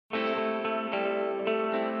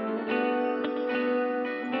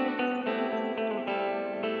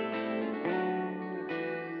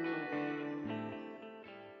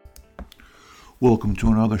Welcome to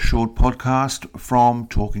another short podcast from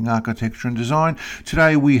Talking Architecture and Design.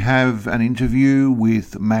 Today we have an interview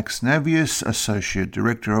with Max Navius, Associate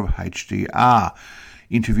Director of HDR.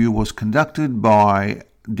 Interview was conducted by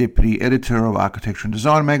Deputy Editor of Architecture and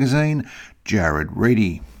Design magazine, Jared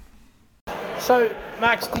Reedy. So,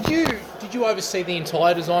 Max, did you oversee the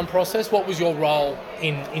entire design process? What was your role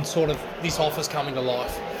in sort of this office coming to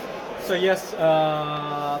life? So yes,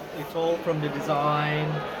 it's all from the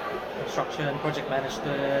design, construction, project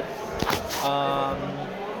management,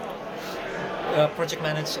 project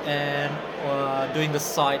manage and doing the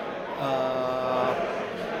site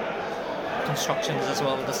constructions as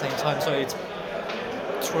well at the same time. So it's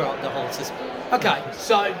throughout the whole system. Okay,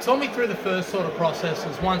 so talk me through the first sort of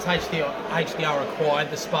processes. Once HDR acquired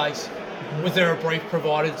the space, was there a brief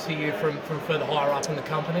provided to you from further higher up in the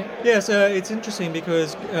company? Yes, it's interesting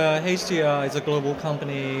because HDR is a global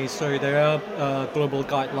company, so there are global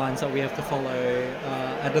guidelines that we have to follow.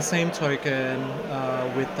 At the same token,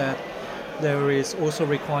 with that, there is also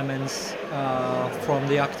requirements from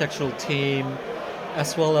the architectural team,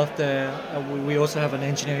 as well as we also have an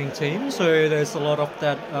engineering team. So there's a lot of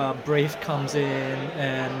that brief comes in,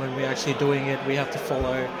 and when we're actually doing it, we have to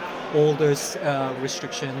follow all those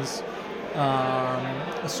restrictions.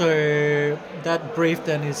 So that brief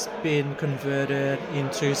then is being converted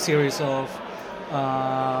into a series of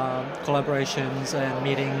collaborations and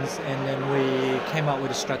meetings, and then we came up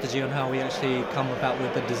with a strategy on how we actually come about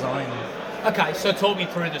with the design. Okay, so talk me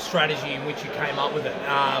through the strategy in which you came up with it.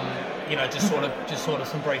 Just sort of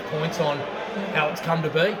some brief points on how it's come to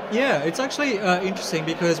be. Yeah, it's actually interesting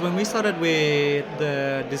because when we started with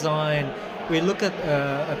the design, we look at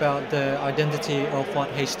about the identity of what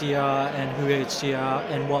HDR and who HDR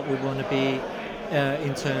and what we want to be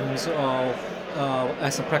in terms of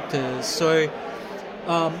as a practice. So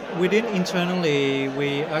within internally,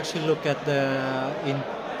 we actually look at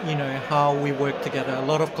how we work together. A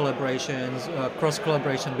lot of collaborations, cross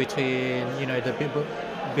collaboration between the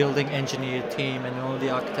building engineer team and all the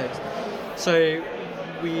architects. So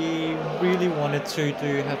we really wanted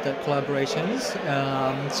to have that collaborations.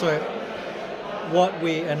 So what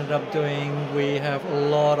we ended up doing, we have a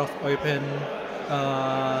lot of open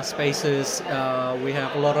spaces. We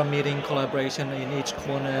have a lot of meeting collaboration in each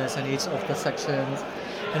corners and each of the sections,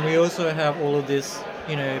 and we also have all of this,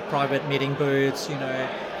 private meeting booths,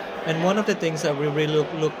 And one of the things that we really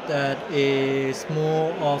looked at is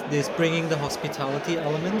more of this bringing the hospitality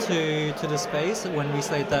element to the space. When we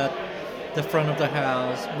say that the front of the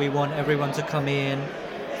house, we want everyone to come in,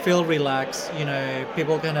 feel relaxed.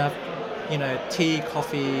 People can have tea,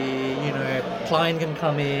 coffee, client can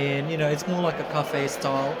come in, it's more like a cafe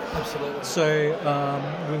style. Absolutely. So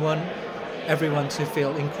we want everyone to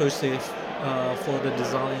feel inclusive for the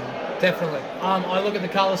design. Definitely. I look at the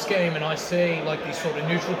colour scheme and I see like these sort of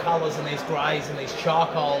neutral colours and these greys and these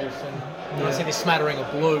charcoals and I see this smattering of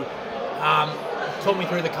blue. Talk me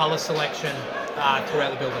through the colour selection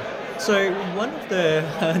throughout the building. So one of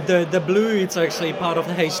the blue, it's actually part of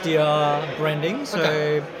the HDR branding. So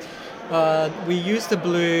okay. We use the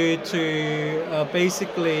blue to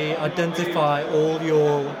basically identify all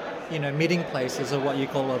your meeting places, or what you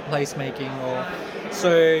call a placemaking.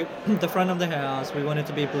 So the front of the house, we want it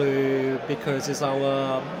to be blue because it's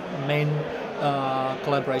our main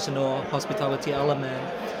collaboration or hospitality element.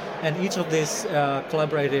 And each of these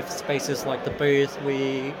collaborative spaces, like the booth,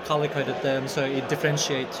 we color-coded them so it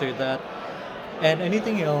differentiates to that. And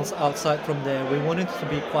anything else outside from there, we want it to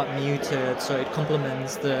be quite muted, so it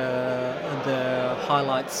complements the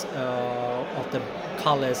highlights of the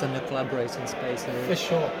colors and the collaboration spaces. For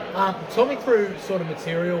sure. Talk me through sort of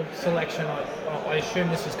material selection. I assume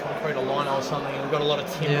this is concrete or lino or something, and we've got a lot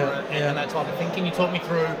of timber and that type of thing. Can you talk me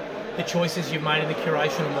through the choices you've made in the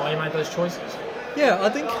curation and why you made those choices? Yeah, I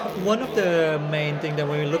think one of the main things that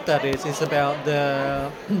when we looked at it is about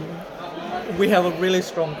we have a really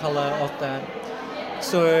strong color of that.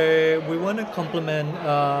 So we want to complement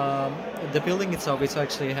the building itself. It's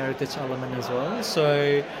actually a heritage element as well.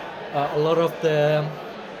 So a lot of the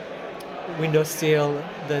window sill,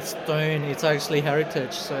 the stone, it's actually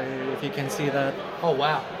heritage. So if you can see that. Oh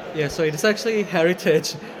wow! Yeah. So it's actually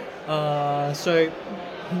heritage. So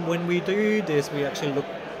when we do this, we actually look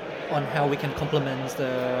on how we can complement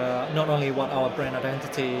not only what our brand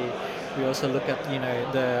identity. We also look at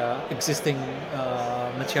the existing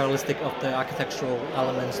materialistic of the architectural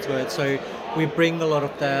elements to it. So we bring a lot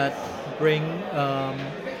of that. Bring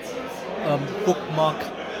bookmark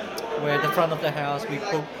where the front of the house we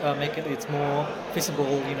make it's more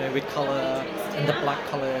visible, with color and the black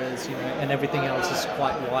colors, and everything else is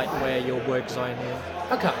quite white where your work zone is.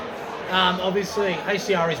 Okay. Obviously,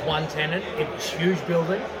 HDR is one tenant. It's a huge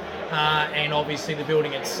building. And obviously the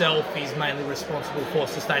building itself is mainly responsible for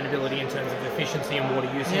sustainability in terms of efficiency and water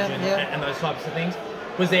usage and those types of things.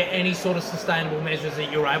 Was there any sort of sustainable measures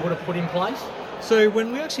that you were able to put in place? So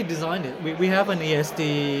when we actually designed it, we have an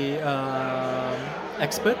ESD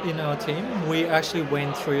expert in our team. We actually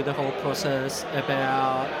went through the whole process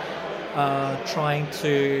about trying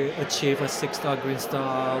to achieve a 6-star Green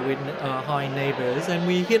Star with high neighbors, and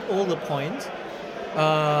we hit all the points.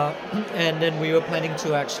 And then we were planning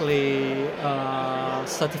to actually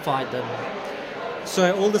certify them.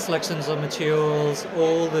 So all the selections of materials,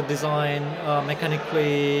 all the design,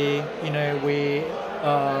 mechanically, we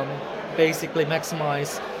basically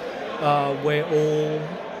maximize where all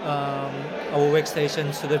our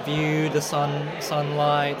workstations to the view, the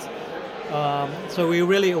sunlight. So we're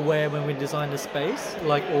really aware when we design the space,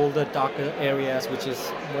 like all the darker areas, which is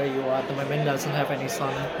where you are at the moment, doesn't have any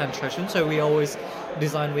sun penetration. So we always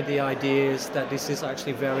design with the ideas that this is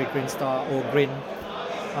actually very Green Star or green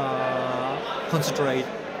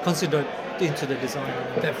considered into the design.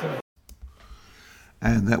 Definitely.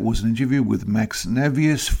 And that was an interview with Max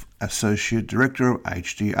Navius, Associate Director of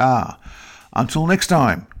HDR. Until next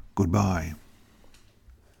time, goodbye.